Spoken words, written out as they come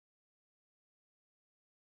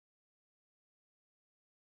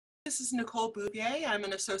This is Nicole Bouvier. I'm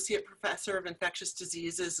an associate professor of infectious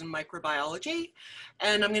diseases and microbiology,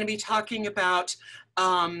 and I'm going to be talking about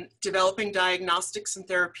developing diagnostics and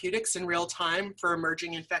therapeutics in real time for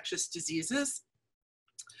emerging infectious diseases.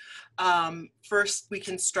 First, we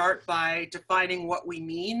can start by defining what we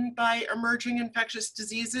mean by emerging infectious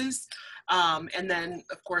diseases, and then,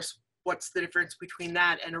 of course, what's the difference between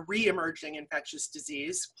that and a re-emerging infectious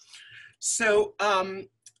disease. So,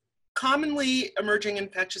 commonly, emerging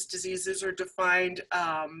infectious diseases are defined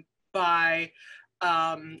by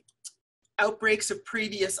outbreaks of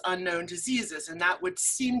previous unknown diseases, and that would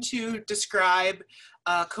seem to describe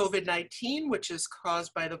COVID-19, which is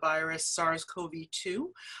caused by the virus SARS-CoV-2,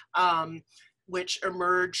 which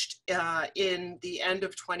emerged in the end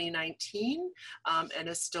of 2019 and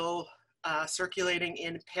is still circulating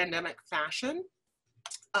in pandemic fashion.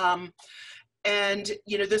 And,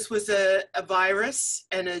 you know, this was a virus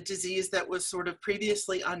and a disease that was sort of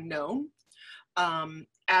previously unknown,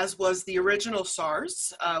 as was the original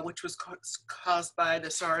SARS, which was caused by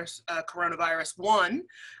the SARS coronavirus 1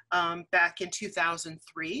 back in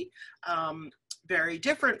 2003. Very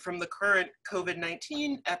different from the current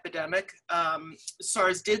COVID-19 epidemic.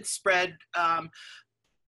 SARS did spread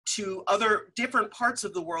to other different parts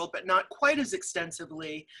of the world, but not quite as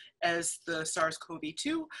extensively as the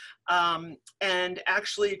SARS-CoV-2, and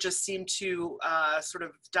actually just seemed to sort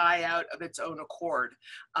of die out of its own accord,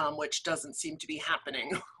 which doesn't seem to be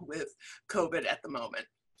happening with COVID at the moment.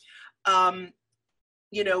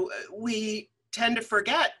 You know, we tend to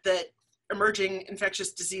forget that emerging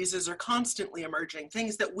infectious diseases are constantly emerging.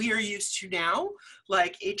 Things that we are used to now,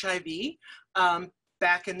 like HIV,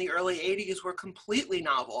 back in the early 80s were completely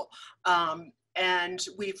novel. And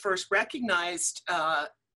we first recognized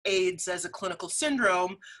AIDS as a clinical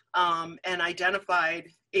syndrome and identified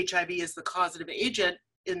HIV as the causative agent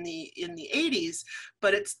in the 80s,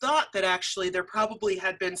 but it's thought that actually there probably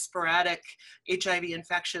had been sporadic HIV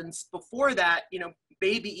infections before that, you know,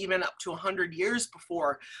 maybe even up to 100 years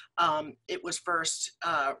before it was first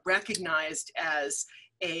recognized as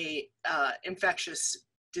a infectious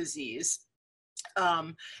disease.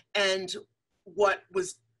 And what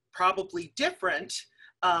was probably different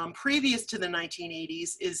previous to the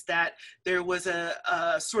 1980s is that there was a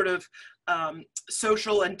sort of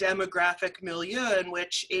social and demographic milieu in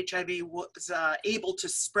which HIV was able to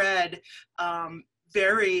spread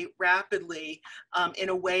very rapidly in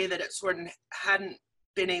a way that it sort of hadn't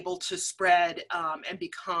been able to spread and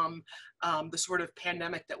become the sort of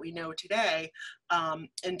pandemic that we know today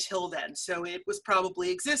until then. So it was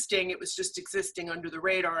probably existing, it was just existing under the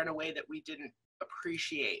radar in a way that we didn't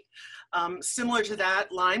appreciate. Similar to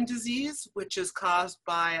that, Lyme disease, which is caused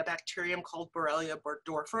by a bacterium called Borrelia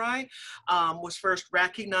burgdorferi, was first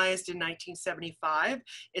recognized in 1975.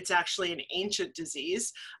 It's actually an ancient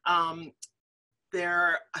disease.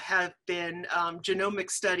 There have been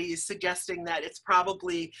genomic studies suggesting that it's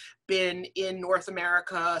probably been in North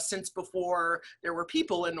America since before there were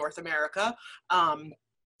people in North America.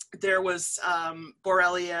 There was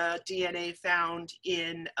Borrelia DNA found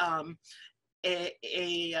in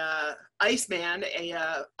a Iceman,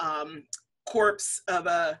 a corpse of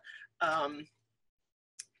a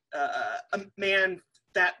man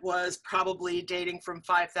that was probably dating from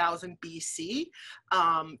 5000 BC.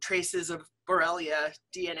 Traces of Borrelia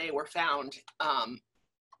DNA were found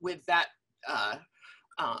with that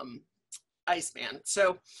Iceman.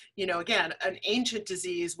 So, you know, again, an ancient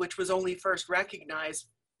disease which was only first recognized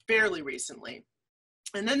fairly recently.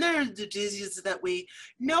 And then there are the diseases that we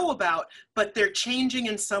know about, but they're changing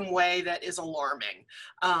in some way that is alarming.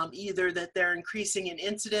 Either that they're increasing in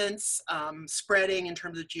incidence, spreading in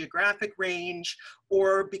terms of geographic range,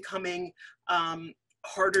 or becoming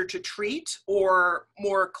harder to treat, or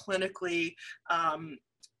more clinically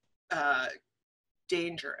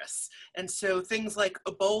dangerous. And so things like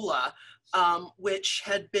Ebola, which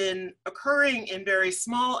had been occurring in very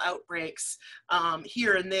small outbreaks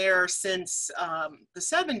here and there since the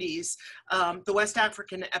 70s, the West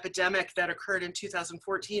African epidemic that occurred in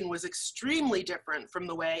 2014 was extremely different from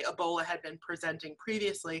the way Ebola had been presenting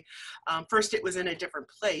previously. First, it was in a different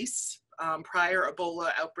place. Prior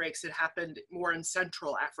Ebola outbreaks had happened more in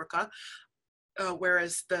Central Africa.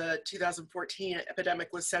 Whereas the 2014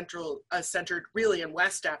 epidemic was centered really in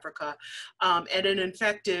West Africa, and it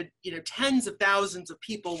infected, you know, tens of thousands of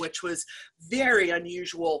people, which was very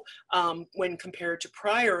unusual when compared to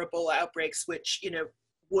prior Ebola outbreaks, which, you know,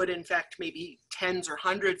 would infect maybe tens or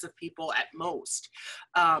hundreds of people at most.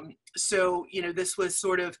 So, you know, this was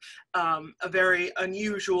sort of a very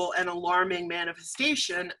unusual and alarming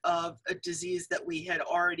manifestation of a disease that we had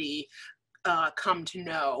already come to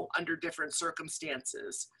know under different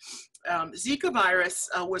circumstances. Zika virus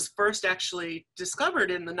was first actually discovered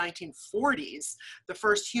in the 1940s. The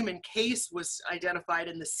first human case was identified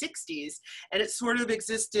in the 60s, and it sort of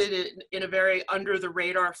existed in a very under the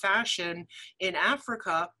radar fashion in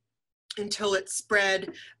Africa until it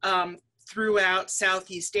spread throughout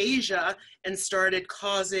Southeast Asia and started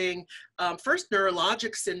causing first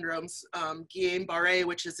neurologic syndromes, Guillain-Barré,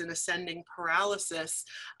 which is an ascending paralysis,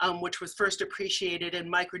 which was first appreciated in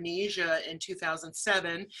Micronesia in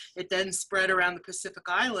 2007. It then spread around the Pacific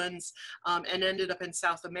Islands and ended up in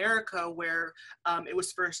South America, where it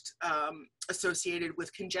was first associated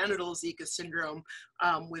with congenital Zika syndrome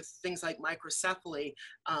with things like microcephaly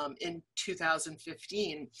in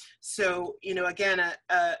 2015. So, you know, again,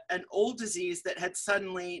 an old disease that had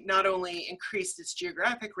suddenly not only increased its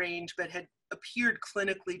geographic range, but had appeared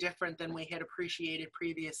clinically different than we had appreciated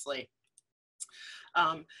previously.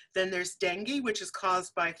 Then there's dengue, which is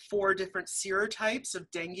caused by 4 different serotypes of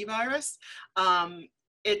dengue virus.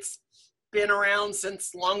 It's been around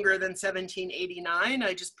since longer than 1789.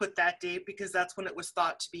 I just put that date because that's when it was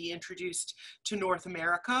thought to be introduced to North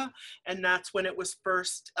America, and that's when it was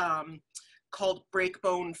first called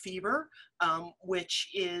breakbone fever, which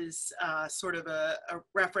is sort of a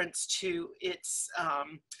reference to its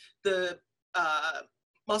the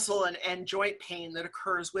muscle and joint pain that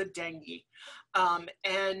occurs with dengue.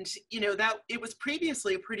 And you know, that it was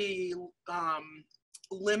previously a pretty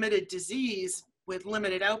limited disease with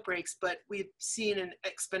limited outbreaks, but we've seen an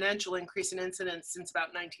exponential increase in incidence since about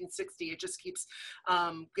 1960. It just keeps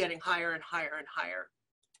getting higher and higher and higher.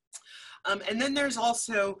 And then there's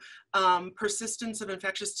also persistence of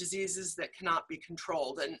infectious diseases that cannot be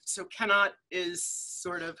controlled. And so cannot is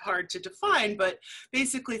sort of hard to define, but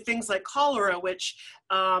basically things like cholera, which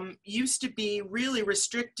used to be really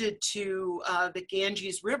restricted to the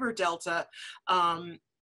Ganges River Delta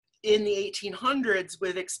in the 1800s,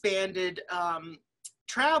 with expanded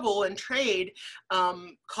travel and trade,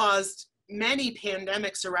 caused many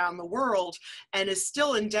pandemics around the world, and is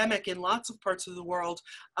still endemic in lots of parts of the world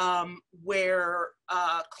where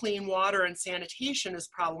clean water and sanitation is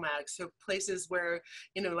problematic. So places where,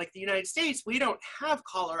 you know, like the United States, we don't have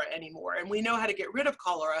cholera anymore, and we know how to get rid of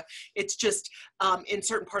cholera. It's just in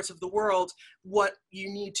certain parts of the world, what you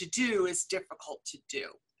need to do is difficult to do.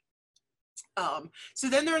 So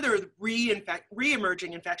then there are the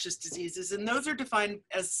re-emerging infectious diseases, and those are defined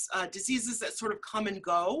as diseases that sort of come and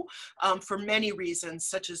go for many reasons,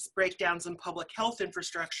 such as breakdowns in public health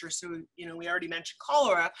infrastructure. So, you know, we already mentioned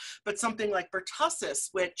cholera, but something like pertussis,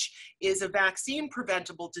 which is a vaccine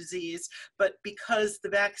preventable disease, but because the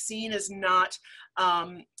vaccine is not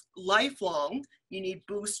lifelong, you need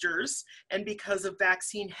boosters, and because of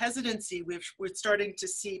vaccine hesitancy, we're starting to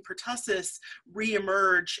see pertussis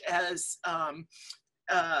reemerge as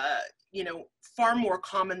you know, far more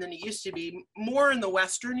common than it used to be, more in the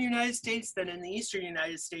Western United States than in the Eastern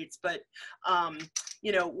United States. But,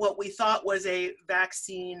 you know, what we thought was a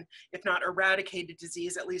vaccine, if not eradicated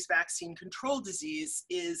disease, at least vaccine controlled disease,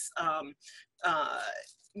 is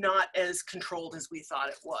not as controlled as we thought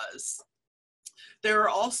it was. There are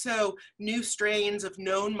also new strains of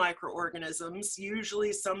known microorganisms,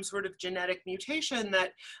 usually some sort of genetic mutation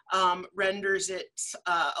that renders it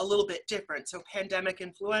a little bit different. So pandemic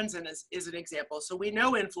influenza is an example. So we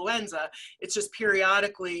know influenza, it's just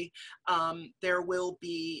periodically there will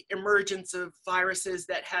be emergence of viruses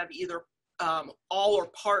that have either all or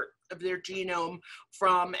part of their genome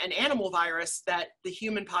from an animal virus that the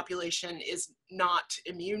human population is not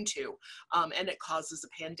immune to, and it causes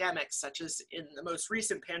a pandemic, such as in the most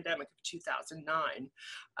recent pandemic of 2009.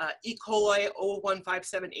 E. coli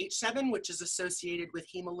 0157H7, which is associated with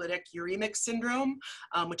hemolytic uremic syndrome,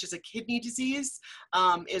 which is a kidney disease,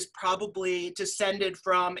 is probably descended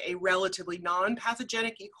from a relatively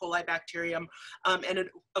non-pathogenic E. coli bacterium, and it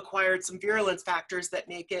acquired some virulence factors that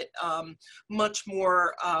make it much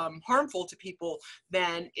more harmful to people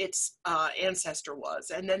than its ancestor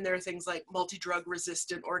was. And then there are things like multi-drug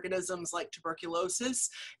resistant organisms like tuberculosis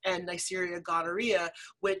and Neisseria gonorrhea,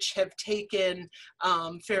 which have taken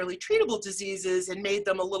fairly treatable diseases and made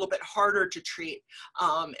them a little bit harder to treat.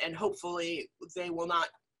 And hopefully they will not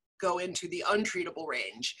go into the untreatable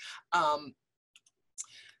range.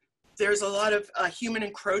 There's a lot of human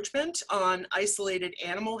encroachment on isolated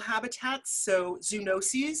animal habitats. So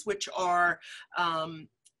zoonoses, which are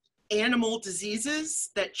animal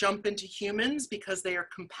diseases that jump into humans because they are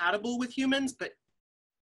compatible with humans, but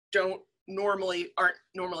aren't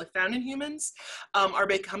normally found in humans are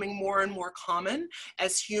becoming more and more common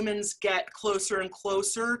as humans get closer and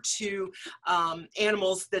closer to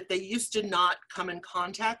animals that they used to not come in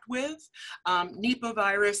contact with. Nipah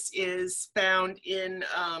virus is found in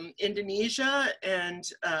Indonesia and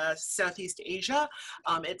Southeast Asia.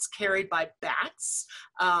 It's carried by bats,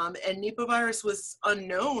 and Nipah virus was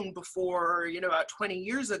unknown before, about 20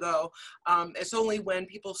 years ago. It's only when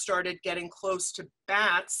people started getting close to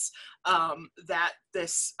bats that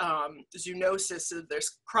this zoonosis,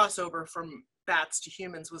 this crossover from bats to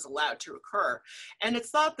humans, was allowed to occur. And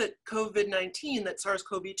it's thought that COVID-19, that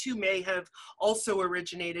SARS-CoV-2 may have also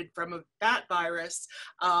originated from a bat virus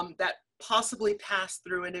that possibly passed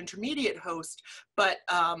through an intermediate host, but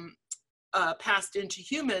passed into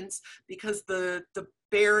humans because the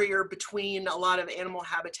barrier between a lot of animal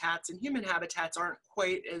habitats and human habitats aren't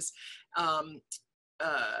quite as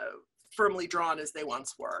firmly drawn as they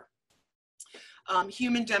once were.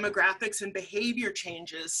 Human demographics and behavior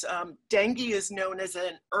changes. Dengue is known as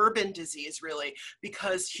an urban disease, really,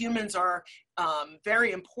 because humans are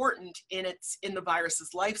very important in the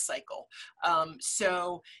virus's life cycle.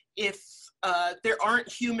 So if there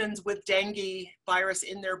aren't humans with dengue virus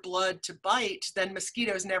in their blood to bite, then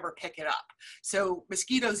mosquitoes never pick it up. So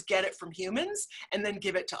mosquitoes get it from humans and then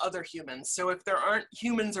give it to other humans. So if there aren't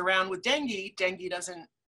humans around with dengue, dengue doesn't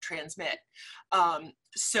transmit.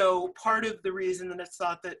 So part of the reason that it's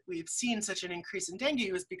thought that we've seen such an increase in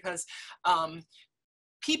dengue is because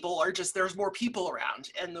people are there's more people around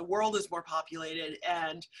and the world is more populated,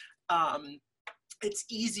 and it's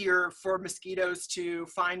easier for mosquitoes to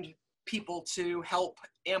find people to help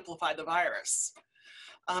amplify the virus.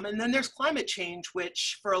 And then there's climate change,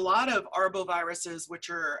 which for a lot of arboviruses, which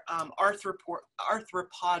are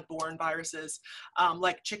arthropod-borne viruses,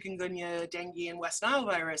 like chikungunya, dengue, and West Nile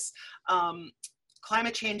virus,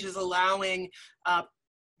 climate change is allowing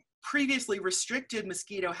previously restricted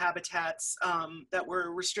mosquito habitats that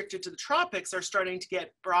were restricted to the tropics are starting to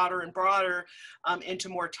get broader and broader into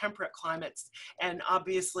more temperate climates. And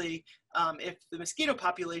obviously, if the mosquito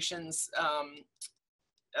populations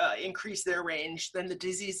increase their range, then the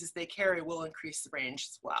diseases they carry will increase the range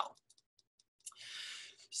as well.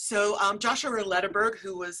 So Joshua Lederberg,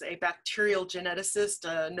 who was a bacterial geneticist,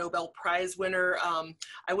 a Nobel Prize winner,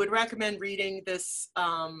 I would recommend reading this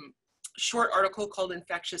short article called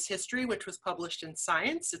Infectious History, which was published in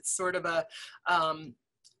Science. It's sort of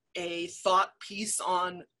a thought piece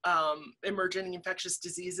on emerging infectious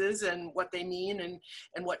diseases and what they mean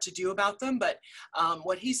and what to do about them. But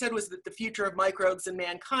what he said was that the future of microbes and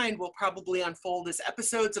mankind will probably unfold as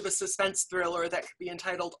episodes of a suspense thriller that could be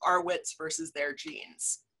entitled Our Wits versus Their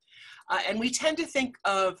Genes. And we tend to think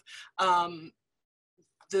of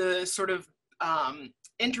the sort of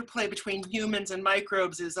interplay between humans and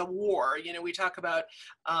microbes is a war. We talk about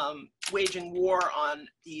waging war on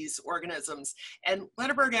these organisms. And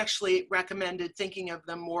Lederberg actually recommended thinking of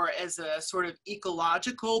them more as a sort of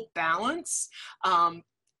ecological balance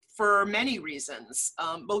for many reasons,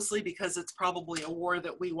 mostly because it's probably a war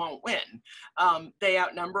that we won't win. They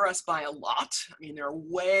outnumber us by a lot. I mean, there are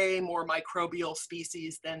way more microbial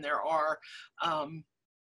species than there are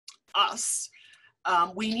us.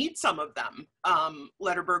 We need some of them.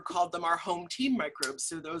 Lederberg called them our home team microbes.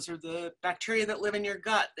 So those are the bacteria that live in your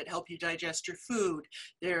gut that help you digest your food.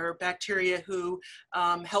 They're bacteria who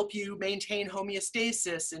help you maintain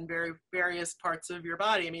homeostasis in various parts of your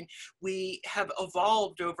body. I mean, we have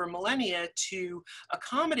evolved over millennia to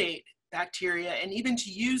accommodate bacteria and even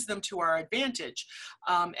to use them to our advantage.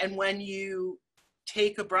 And when you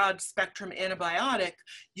take a broad spectrum antibiotic,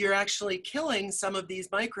 you're actually killing some of these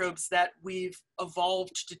microbes that we've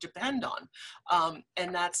evolved to depend on.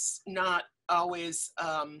 And that's not always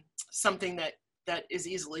something that is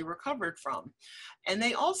easily recovered from. And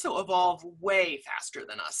they also evolve way faster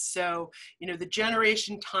than us. So, the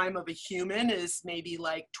generation time of a human is maybe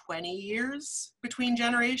like 20 years between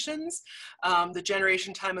generations. The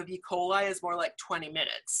generation time of E. coli is more like 20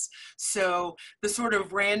 minutes. So the sort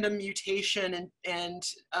of random mutation and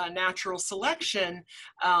natural selection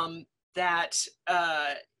that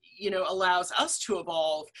allows us to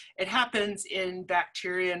evolve, it happens in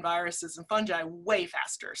bacteria and viruses and fungi way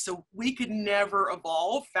faster. So we could never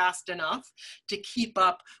evolve fast enough to keep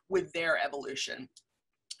up with their evolution.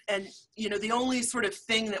 And, the only sort of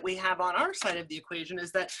thing that we have on our side of the equation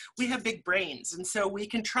is that we have big brains. And so we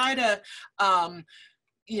can try to,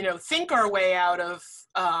 think our way out of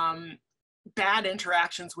bad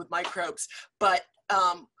interactions with microbes. But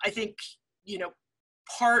I think,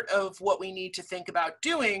 part of what we need to think about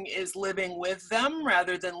doing is living with them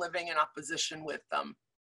rather than living in opposition with them.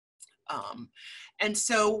 And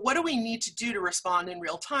so what do we need to do to respond in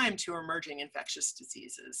real time to emerging infectious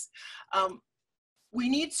diseases? We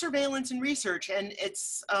need surveillance and research, and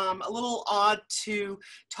it's a little odd to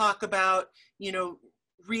talk about,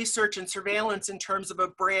 research and surveillance in terms of a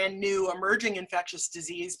brand new emerging infectious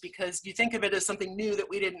disease, because you think of it as something new that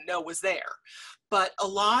we didn't know was there. But a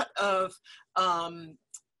lot of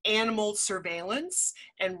animal surveillance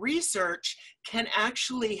and research can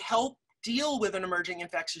actually help deal with an emerging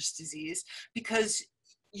infectious disease, because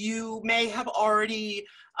you may have already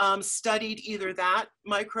studied either that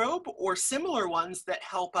microbe or similar ones that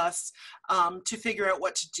help us to figure out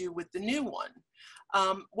what to do with the new one.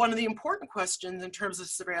 One of the important questions in terms of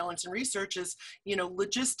surveillance and research is,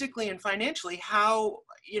 logistically and financially, how,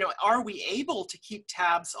 are we able to keep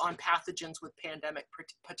tabs on pathogens with pandemic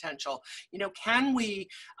potential? Can we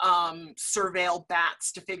surveil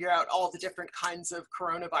bats to figure out all the different kinds of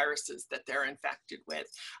coronaviruses that they're infected with?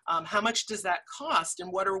 How much does that cost,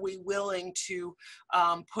 and what are we willing to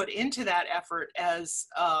put into that effort as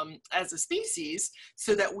a species,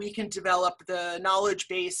 so that we can develop the knowledge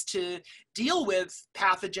base to deal with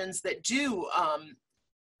pathogens that do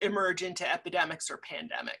emerge into epidemics or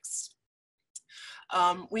pandemics?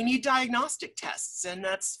 We need diagnostic tests, and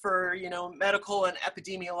that's for, medical and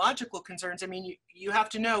epidemiological concerns. I mean, you have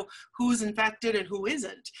to know who's infected and who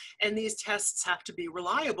isn't, and these tests have to be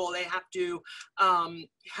reliable. They have to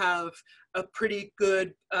have a pretty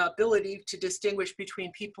good ability to distinguish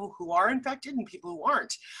between people who are infected and people who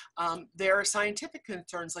aren't. There are scientific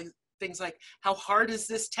concerns, like things like, how hard is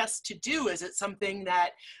this test to do? Is it something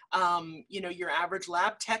that your average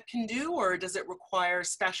lab tech can do, or does it require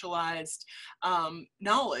specialized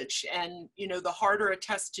knowledge? And the harder a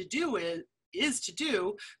test to do is to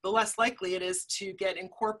do, the less likely it is to get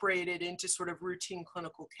incorporated into sort of routine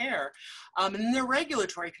clinical care. And then there are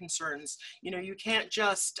regulatory concerns. You can't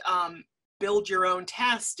just build your own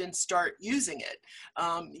test and start using it.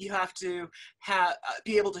 You have to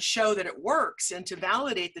be able to show that it works, and to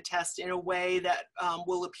validate the test in a way that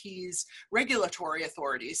will appease regulatory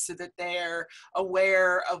authorities, so that they're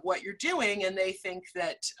aware of what you're doing and they think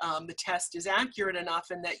that the test is accurate enough,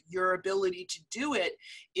 and that your ability to do it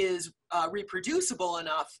is reproducible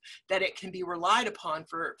enough that it can be relied upon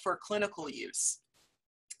for clinical use.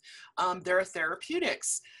 There are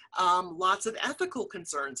therapeutics. Lots of ethical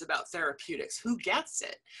concerns about therapeutics. Who gets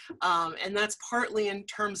it? And that's partly in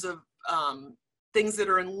terms of things that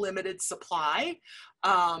are in limited supply.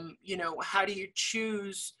 How do you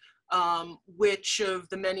choose which of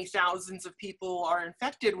the many thousands of people are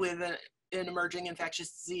infected with an emerging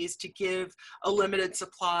infectious disease to give a limited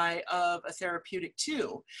supply of a therapeutic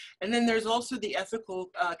to? And then there's also the ethical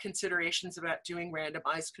considerations about doing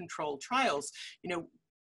randomized controlled trials.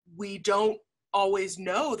 We don't always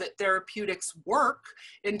know that therapeutics work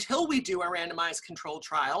until we do a randomized controlled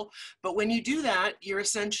trial. But when you do that, you're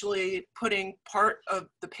essentially putting part of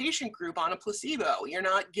the patient group on a placebo. You're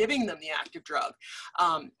not giving them the active drug.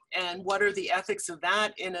 And what are the ethics of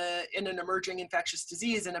that in an emerging infectious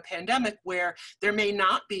disease, in a pandemic where there may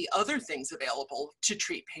not be other things available to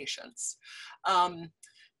treat patients?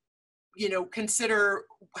 Consider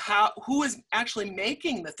who is actually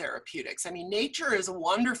making the therapeutics. I mean, nature is a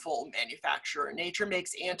wonderful manufacturer. Nature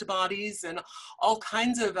makes antibodies and all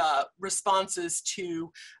kinds of responses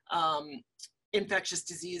to infectious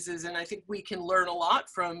diseases. And I think we can learn a lot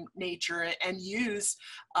from nature and use,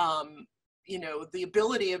 the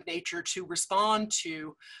ability of nature to respond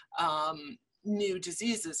to new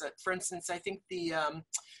diseases. For instance, I think the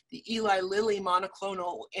Eli Lilly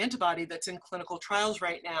monoclonal antibody that's in clinical trials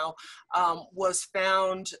right now was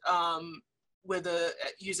found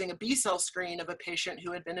using a B-cell screen of a patient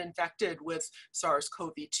who had been infected with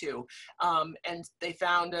SARS-CoV-2. And they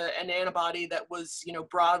found an antibody that was,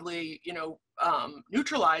 broadly,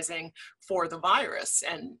 neutralizing for the virus.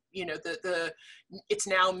 And, it's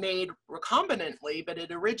now made recombinantly, but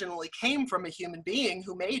it originally came from a human being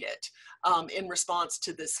who made it in response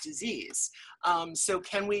to this disease. So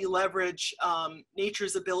can we leverage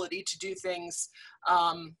nature's ability to do things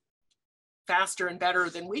faster and better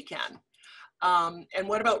than we can? And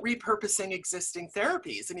what about repurposing existing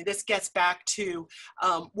therapies? I mean, this gets back to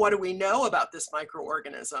what do we know about this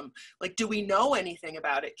microorganism? Like, do we know anything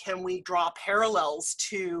about it? Can we draw parallels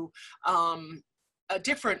to a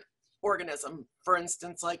different organism, for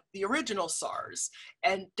instance, like the original SARS?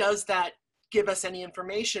 And does that give us any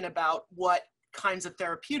information about what kinds of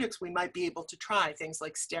therapeutics we might be able to try? Things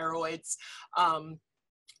like steroids,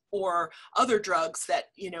 or other drugs that,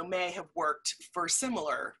 may have worked for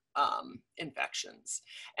similar infections.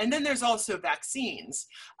 And then there's also vaccines,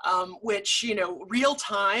 which, real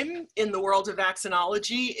time in the world of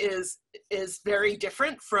vaccinology is very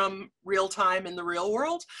different from real time in the real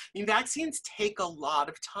world. I mean, vaccines take a lot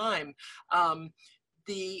of time.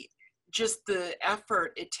 Just the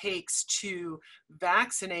effort it takes to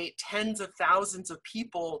vaccinate tens of thousands of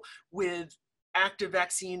people with active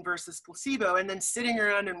vaccine versus placebo, and then sitting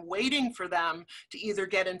around and waiting for them to either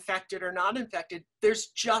get infected or not infected, there's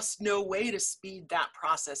just no way to speed that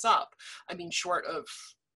process up. I mean, short of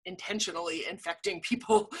intentionally infecting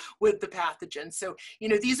people with the pathogen. So,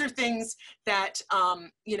 these are things that,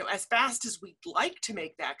 as fast as we'd like to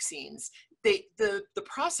make vaccines, the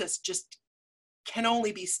process just can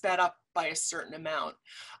only be sped up by a certain amount.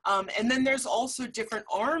 And then there's also different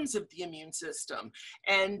arms of the immune system,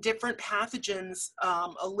 and different pathogens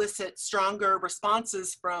elicit stronger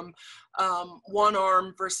responses from one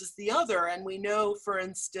arm versus the other. And we know, for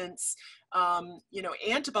instance,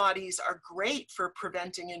 antibodies are great for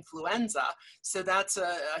preventing influenza. So that's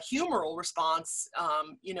a humoral response.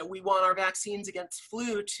 We want our vaccines against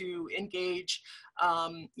flu to engage,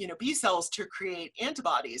 B cells to create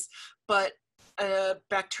antibodies. But a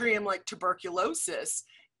bacterium like tuberculosis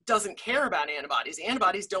doesn't care about antibodies.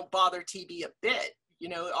 Antibodies don't bother TB a bit.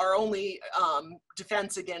 Our only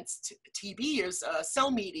defense against TB is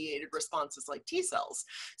cell-mediated responses like T cells.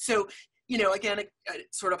 So, again, it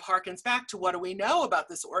sort of harkens back to, what do we know about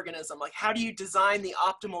this organism? Like, how do you design the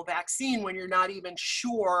optimal vaccine when you're not even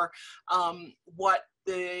sure what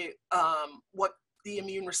the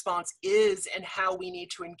immune response is and how we need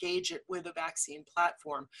to engage it with a vaccine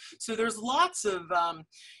platform? So there's lots of,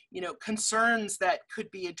 concerns that could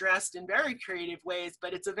be addressed in very creative ways,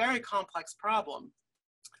 but it's a very complex problem.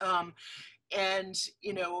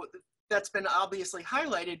 That's been obviously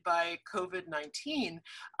highlighted by COVID-19,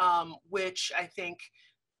 which I think,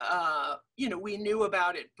 we knew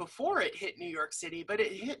about it before it hit New York City, but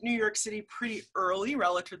it hit New York City pretty early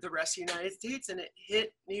relative to the rest of the United States, and it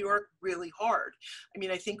hit New York really hard. I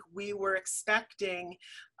mean, I think we were expecting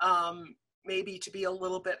maybe to be a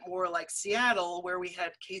little bit more like Seattle, where we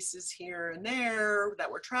had cases here and there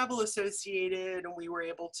that were travel associated, and we were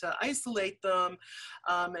able to isolate them.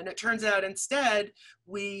 And it turns out instead,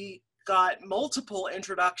 we got multiple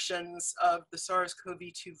introductions of the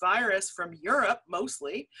SARS-CoV-2 virus from Europe,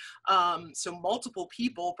 mostly. So multiple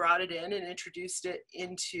people brought it in and introduced it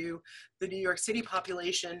into the New York City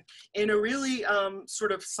population in a really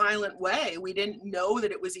sort of silent way. We didn't know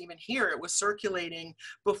that it was even here. It was circulating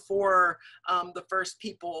before the first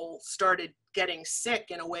people started getting sick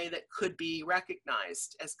in a way that could be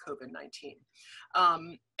recognized as COVID-19.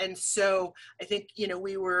 And so I think,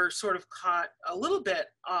 we were sort of caught a little bit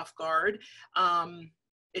off guard.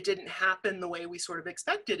 It didn't happen the way we sort of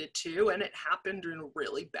expected it to, and it happened in a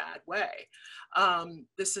really bad way.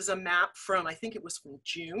 This is a map from, I think it was from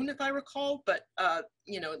June, if I recall, but,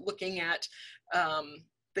 looking at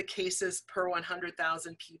the cases per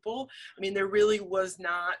 100,000 people, I mean, there really was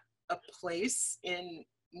not a place in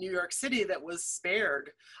New York City that was spared.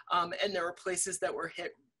 And there were places that were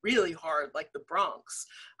hit really hard, like the Bronx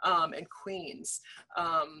and Queens.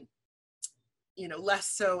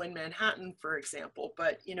 Less so in Manhattan, for example,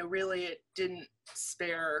 but, really it didn't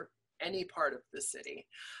spare any part of the city.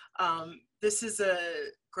 This is a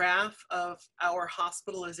graph of our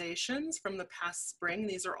hospitalizations from the past spring.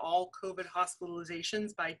 These are all COVID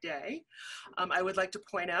hospitalizations by day. I would like to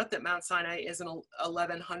point out that Mount Sinai is an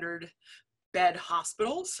 1,100 bed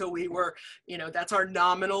hospital. So we were, that's our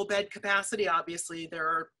nominal bed capacity. Obviously, there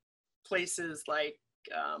are places like,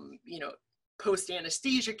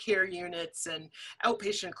 post-anesthesia care units and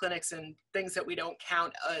outpatient clinics and things that we don't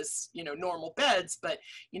count as, normal beds. But,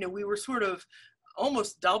 we were sort of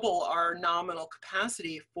almost double our nominal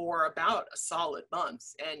capacity for about a solid month.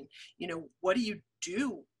 And, what do you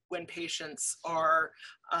do when patients are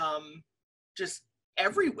just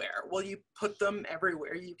everywhere? Well, you put them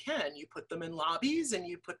everywhere you can. You put them in lobbies, and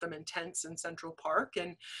you put them in tents in Central Park.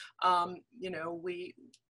 And,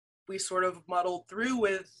 we sort of muddled through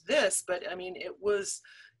with this, but I mean, it was,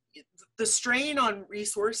 the strain on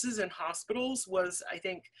resources in hospitals was, I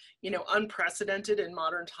think, unprecedented in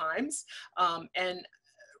modern times. And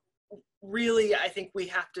really, I think we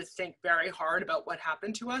have to think very hard about what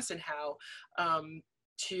happened to us and how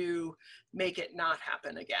to make it not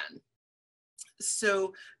happen again.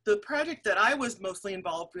 So the project that I was mostly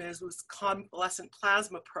involved in was convalescent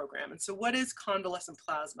plasma program. And so what is convalescent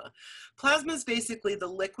plasma? Plasma is basically the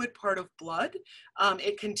liquid part of blood.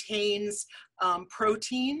 It contains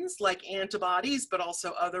proteins like antibodies, but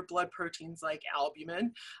also other blood proteins like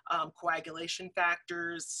albumin, coagulation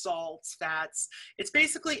factors, salts, fats. It's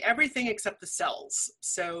basically everything except the cells.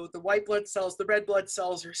 So the white blood cells, the red blood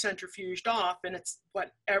cells are centrifuged off, and it's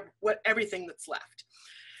everything that's left.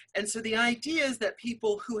 And so the idea is that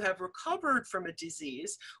people who have recovered from a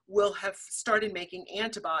disease will have started making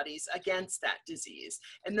antibodies against that disease.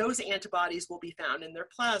 And those antibodies will be found in their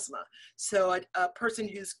plasma. So a person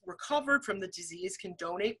who's recovered from the disease can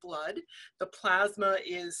donate blood. The plasma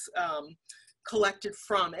is collected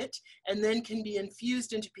from it, and then can be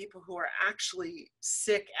infused into people who are actually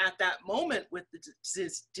sick at that moment with the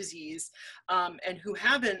disease, and who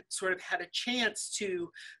haven't sort of had a chance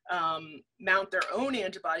to mount their own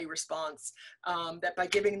antibody response, that by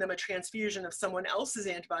giving them a transfusion of someone else's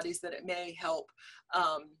antibodies, that it may help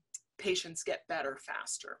patients get better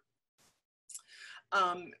faster.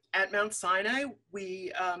 At Mount Sinai,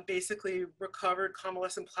 we basically recovered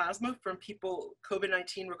convalescent plasma from people,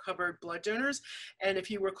 COVID-19 recovered blood donors. And if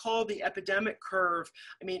you recall the epidemic curve,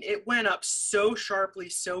 I mean, it went up so sharply,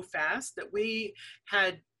 so fast that we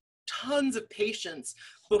had tons of patients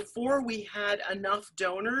before we had enough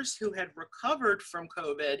donors who had recovered from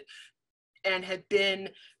COVID and had been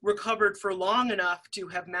recovered for long enough to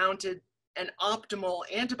have mounted an optimal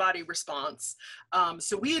antibody response.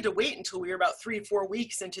 So we had to wait until we were about 3-4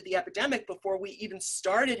 weeks into the epidemic before we even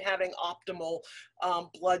started having optimal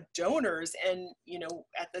blood donors. And, you know,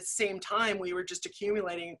 at the same time, we were just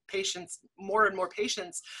accumulating patients, more and more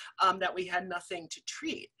patients that we had nothing to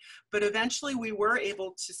treat. But eventually we were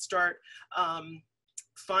able to start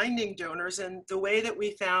finding donors, and the way that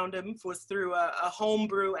we found them was through a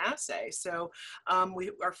homebrew assay. So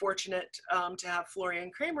we are fortunate to have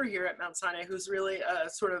Florian Kramer here at Mount Sinai, who's really a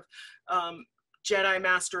sort of Jedi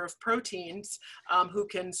master of proteins, who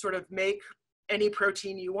can sort of make any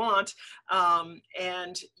protein you want,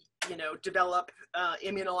 and you know, develop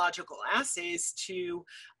immunological assays to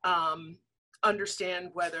understand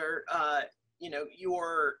whether you know,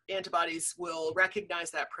 your antibodies will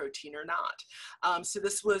recognize that protein or not. So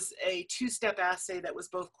this was a 2-step assay that was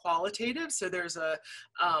both qualitative. So there's a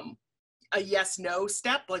yes/no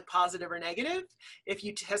step, like positive or negative. If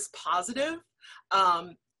you test positive,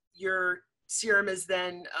 your serum is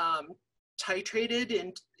then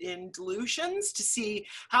titrated in dilutions to see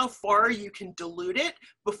how far you can dilute it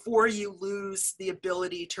before you lose the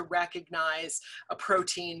ability to recognize a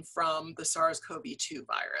protein from the SARS-CoV-2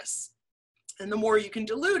 virus. And the more you can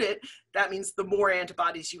dilute it, that means the more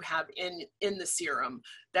antibodies you have in the serum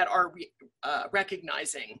that are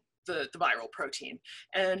recognizing the viral protein.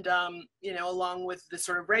 And, you know, along with the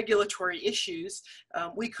sort of regulatory issues,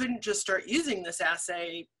 we couldn't just start using this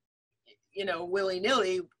assay, you know,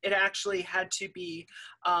 willy-nilly. It actually had to be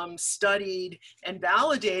studied and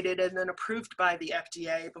validated and then approved by the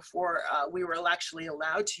FDA before we were actually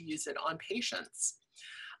allowed to use it on patients.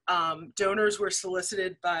 Donors were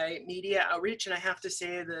solicited by media outreach, and I have to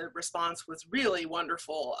say the response was really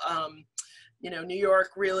wonderful. You know, New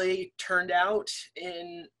York really turned out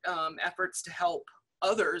in efforts to help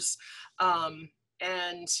others,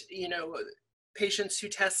 and, you know, patients who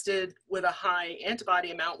tested with a high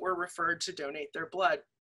antibody amount were referred to donate their blood.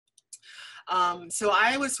 So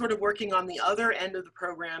I was sort of working on the other end of the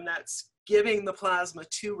program, that's giving the plasma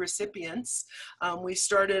to recipients. We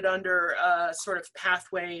started under a sort of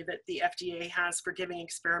pathway that the FDA has for giving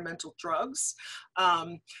experimental drugs.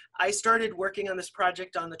 I started working on this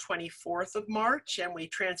project on the 24th of March, and we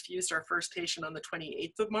transfused our first patient on the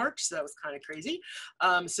 28th of March, so that was kind of crazy.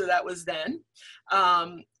 So that was then.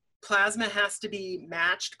 Plasma has to be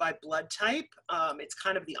matched by blood type. It's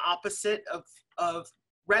kind of the opposite of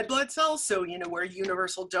red blood cells. So, you know, where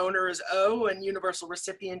universal donor is O and universal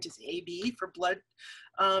recipient is AB for blood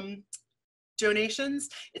donations.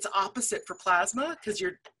 It's opposite for plasma because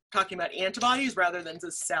you're talking about antibodies rather than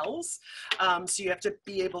just cells. So you have to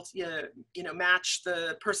be able to, you know, match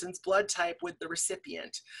the person's blood type with the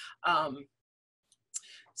recipient.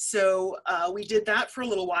 So we did that for a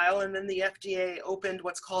little while, and then the FDA opened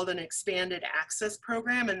what's called an expanded access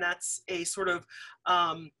program, and that's a sort of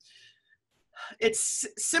it's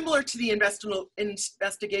similar to the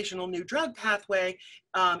investigational new drug pathway,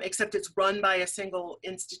 except it's run by a single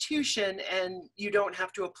institution, and you don't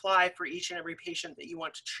have to apply for each and every patient that you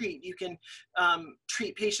want to treat. You can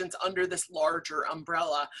treat patients under this larger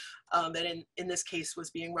umbrella that in this case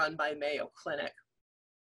was being run by Mayo Clinic.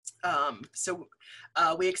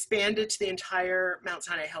 We expanded to the entire Mount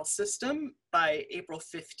Sinai Health System by April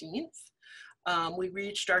 15th. We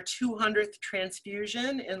reached our 200th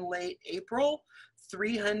transfusion in late April,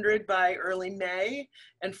 300 by early May,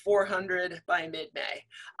 and 400 by mid-May.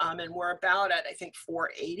 And we're about at, I think,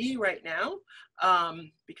 480 right now,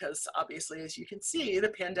 because obviously, as you can see, the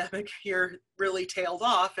pandemic here really tailed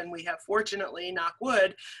off, and we have, fortunately, knock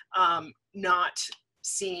wood, not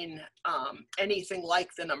seen anything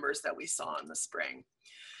like the numbers that we saw in the spring.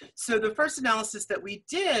 So the first analysis that we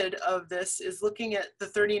did of this is looking at the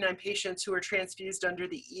 39 patients who were transfused under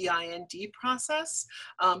the EIND process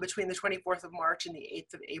between the 24th of March and the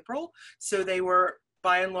 8th of April. So they were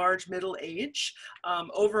by and large middle age.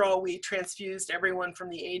 Overall, we transfused everyone from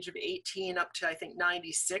the age of 18 up to, I think,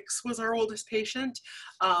 96 was our oldest patient.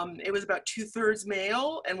 It was about 2/3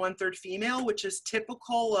 male and 1/3 female, which is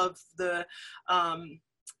typical of the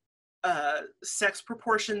sex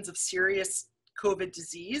proportions of serious COVID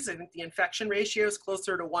disease. I think the infection ratio is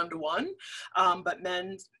closer to 1-to-1, but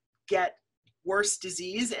men get worse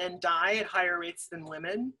disease and die at higher rates than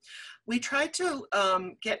women. We tried to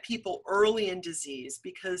get people early in disease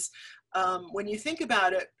because when you think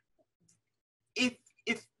about it,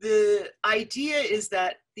 if the idea is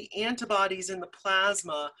that the antibodies in the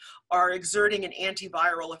plasma are exerting an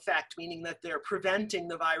antiviral effect, meaning that they're preventing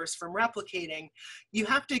the virus from replicating, you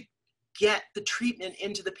have to get the treatment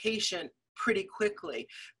into the patient pretty quickly,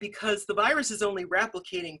 because the virus is only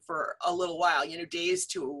replicating for a little while, you know, days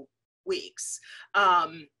to weeks.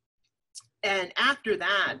 And after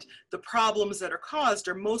that, the problems that are caused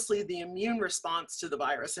are mostly the immune response to the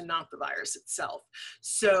virus and not the virus itself.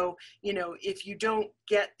 So, you know, if you don't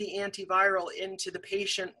get the antiviral into the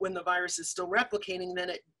patient when the virus is still replicating, then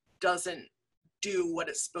it doesn't do what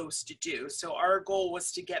it's supposed to do. So our goal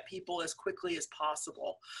was to get people as quickly as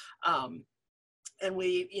possible. And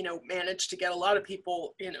we, you know, managed to get a lot of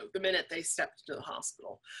people, you know, the minute they stepped into the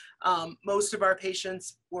hospital. Most of our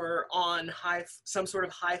patients were on some sort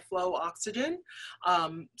of high flow oxygen.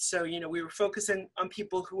 So, you know, we were focusing on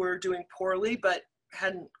people who were doing poorly, but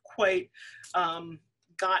hadn't quite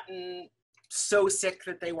gotten so sick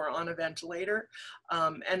that they were on a ventilator.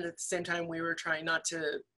 And at the same time, we were trying not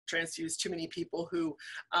to transfuse too many people who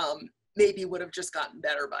maybe would have just gotten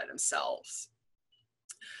better by themselves.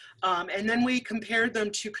 And then we compared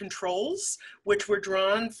them to controls, which were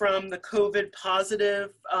drawn from the COVID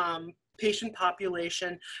positive patient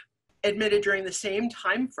population admitted during the same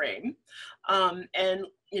time frame. And,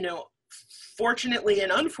 you know, fortunately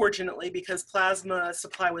and unfortunately, because plasma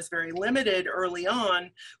supply was very limited early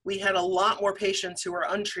on, we had a lot more patients who were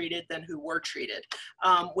untreated than who were treated,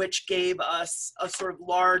 which gave us a sort of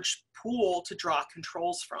large pool to draw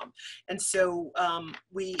controls from. And so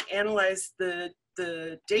we analyzed the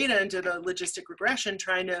data and did a logistic regression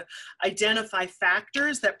trying to identify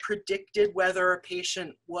factors that predicted whether a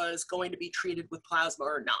patient was going to be treated with plasma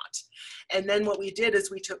or not. And then what we did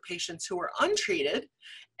is we took patients who were untreated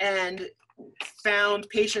and found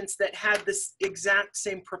patients that had this exact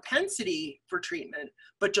same propensity for treatment,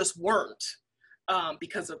 but just weren't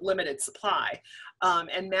because of limited supply,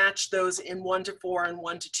 and matched those in 1-to-4 and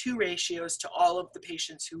 1-to-2 ratios to all of the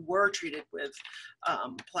patients who were treated with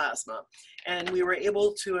plasma. And we were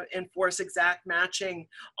able to enforce exact matching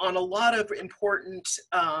on a lot of important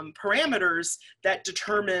parameters that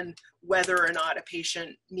determine whether or not a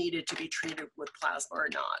patient needed to be treated with plasma or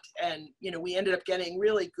not. And, you know, we ended up getting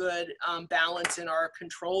really good balance in our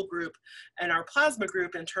control group and our plasma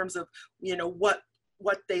group in terms of, you know, what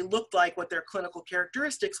they looked like, what their clinical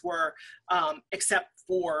characteristics were, except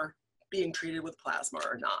for being treated with plasma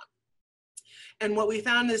or not. And what we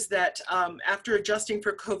found is that after adjusting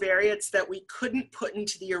for covariates that we couldn't put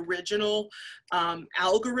into the original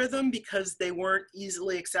algorithm because they weren't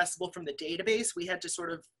easily accessible from the database, we had to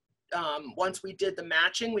sort of, once we did the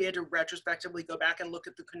matching, we had to retrospectively go back and look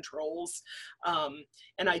at the controls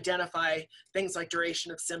and identify things like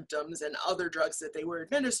duration of symptoms and other drugs that they were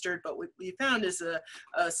administered. But what we found is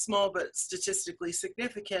a small but statistically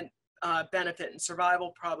significant benefit in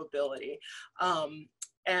survival probability.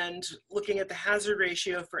 And looking at the hazard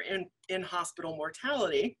ratio for in-hospital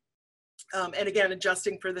mortality, and again,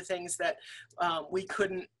 adjusting for the things that we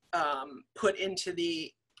couldn't put into the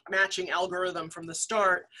matching algorithm from the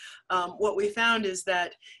start, what we found is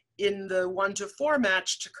that in the 1-to-4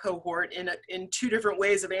 matched cohort, in two different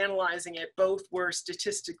ways of analyzing it, both were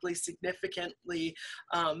statistically significantly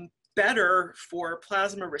better for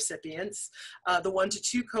plasma recipients. The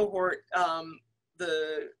 1-to-2 cohort,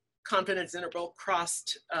 the confidence interval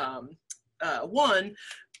crossed 1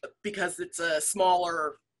 because it's a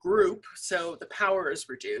smaller group, so the power is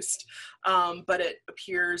reduced. But it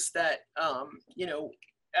appears that, you know,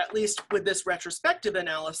 at least with this retrospective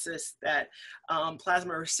analysis, that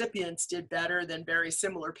plasma recipients did better than very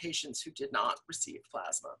similar patients who did not receive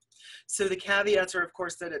plasma. So the caveats are, of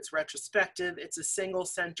course, that it's retrospective, it's a single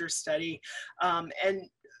center study, and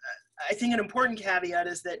I think an important caveat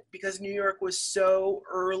is that because New York was so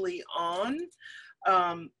early on,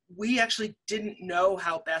 we actually didn't know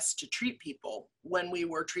how best to treat people when we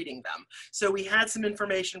were treating them. So we had some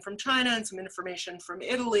information from China and some information from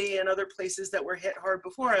Italy and other places that were hit hard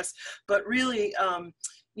before us, but really,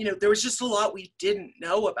 you know, there was just a lot we didn't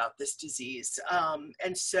know about this disease.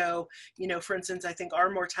 And so, you know, for instance, I think our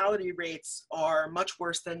mortality rates are much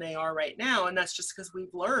worse than they are right now. And that's just because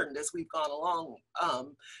we've learned as we've gone along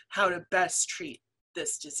how to best treat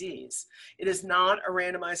this disease. It is not a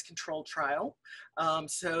randomized controlled trial,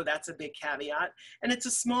 so that's a big caveat. And it's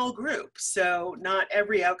a small group, so not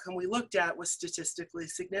every outcome we looked at was statistically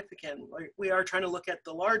significant. We are trying to look at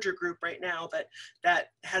the larger group right now, but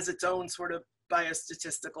that has its own sort of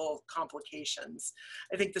biostatistical complications.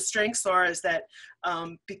 I think the strengths are is that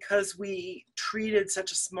because we treated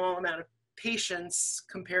such a small amount of patients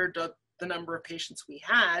compared to the number of patients we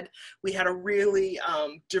had a really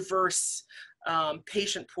diverse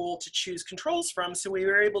patient pool to choose controls from. So we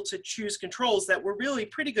were able to choose controls that were really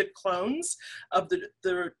pretty good clones of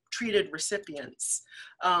the treated recipients.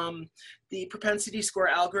 The propensity score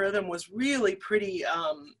algorithm was really pretty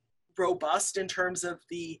robust in terms of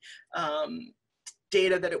the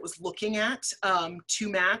data that it was looking at to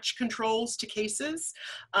match controls to cases.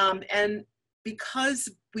 And because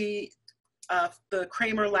the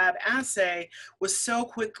Kramer lab assay was so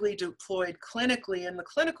quickly deployed clinically in the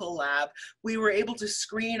clinical lab, we were able to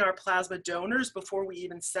screen our plasma donors before we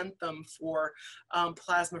even sent them for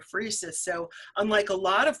plasmapheresis. So unlike a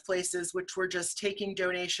lot of places which were just taking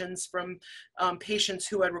donations from patients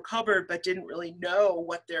who had recovered but didn't really know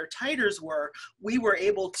what their titers were, we were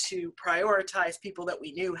able to prioritize people that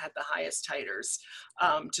we knew had the highest titers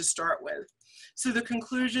to start with. So the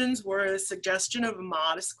conclusions were a suggestion of a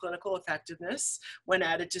modest clinical effectiveness when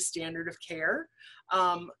added to standard of care.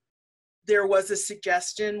 There was a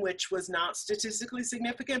suggestion, which was not statistically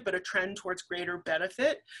significant, but a trend towards greater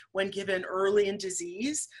benefit when given early in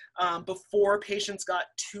disease before patients got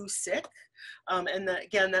too sick. And that,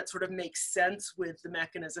 again, that sort of makes sense with the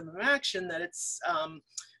mechanism of action, that it's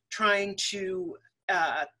trying to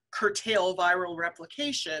curtail viral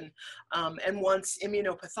replication. And once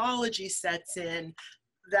immunopathology sets in,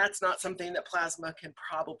 that's not something that plasma can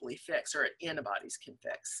probably fix or antibodies can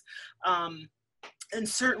fix. And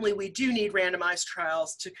certainly we do need randomized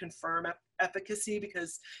trials to confirm efficacy,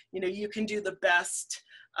 because, you know, you can do the best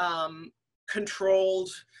controlled,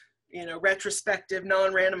 you know, retrospective,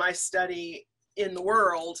 non-randomized study in the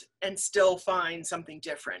world and still find something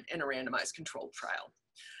different in a randomized controlled trial.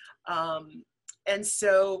 And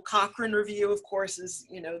so Cochrane review, of course, is,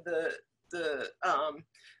 you know, the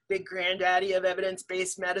big granddaddy of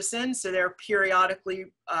evidence-based medicine. So they're periodically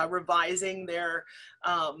revising their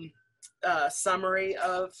summary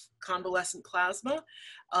of convalescent plasma.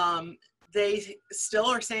 They still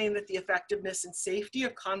are saying that the effectiveness and safety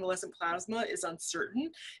of convalescent plasma is uncertain,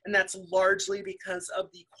 and that's largely because of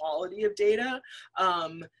the quality of data.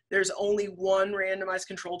 There's only one randomized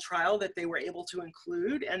controlled trial that they were able to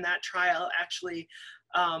include, and that trial actually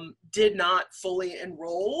did not fully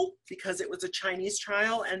enroll because it was a Chinese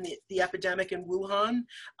trial, and the epidemic in Wuhan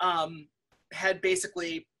had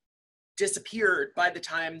basically disappeared by the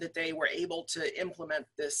time that they were able to implement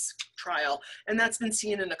this trial. And that's been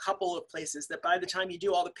seen in a couple of places, that by the time you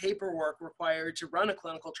do all the paperwork required to run a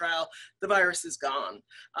clinical trial, the virus is gone.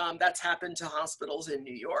 That's happened to hospitals in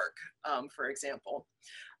New York, for example.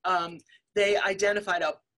 They identified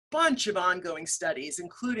a bunch of ongoing studies,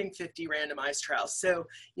 including 50 randomized trials. So,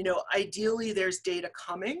 you know, ideally there's data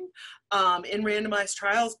coming in randomized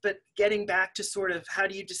trials, but getting back to sort of how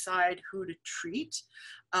do you decide who to treat?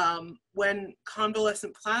 When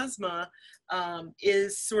convalescent plasma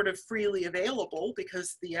is sort of freely available,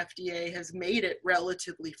 because the FDA has made it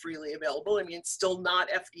relatively freely available. I mean, it's still not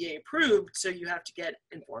FDA approved, so you have to get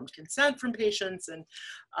informed consent from patients and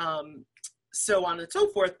so on and so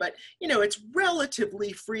forth, but, you know, it's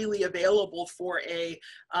relatively freely available for a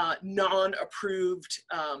non-approved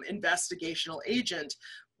investigational agent.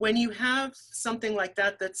 When you have something like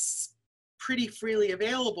that that's pretty freely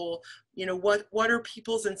available, you know, what are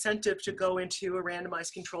people's incentive to go into a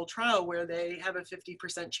randomized controlled trial where they have a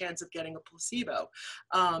 50% chance of getting a placebo?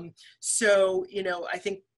 So, you know, I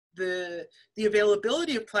think the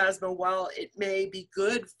availability of plasma, while it may be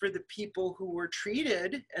good for the people who were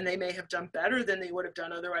treated, and they may have done better than they would have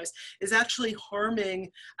done otherwise, is actually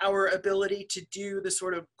harming our ability to do the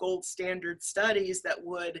sort of gold standard studies that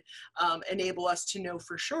would enable us to know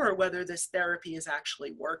for sure whether this therapy is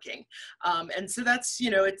actually working. And so that's,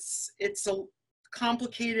 it's a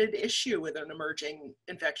complicated issue with an emerging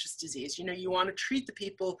infectious disease. You want to treat the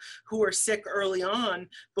people who are sick early on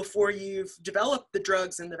before you've developed the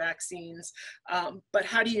drugs and the vaccines. But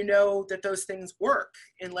how do you know that those things work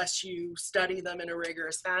unless you study them in a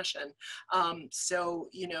rigorous fashion? So,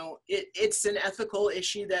 it's an ethical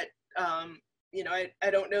issue that, I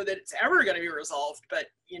don't know that it's ever going to be resolved, but,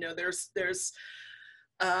 there's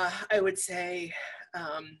I would say,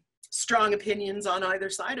 strong opinions on either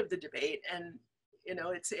side of the debate. And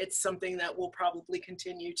it's something that will probably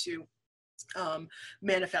continue to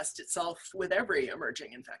manifest itself with every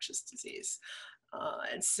emerging infectious disease.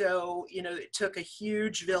 And so, it took a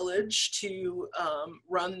huge village to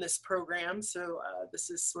run this program. So this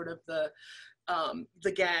is sort of the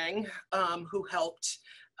gang who helped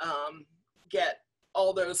get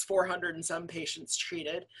all those 400 and some patients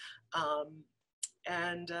treated.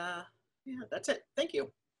 Yeah, that's it. Thank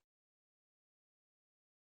you.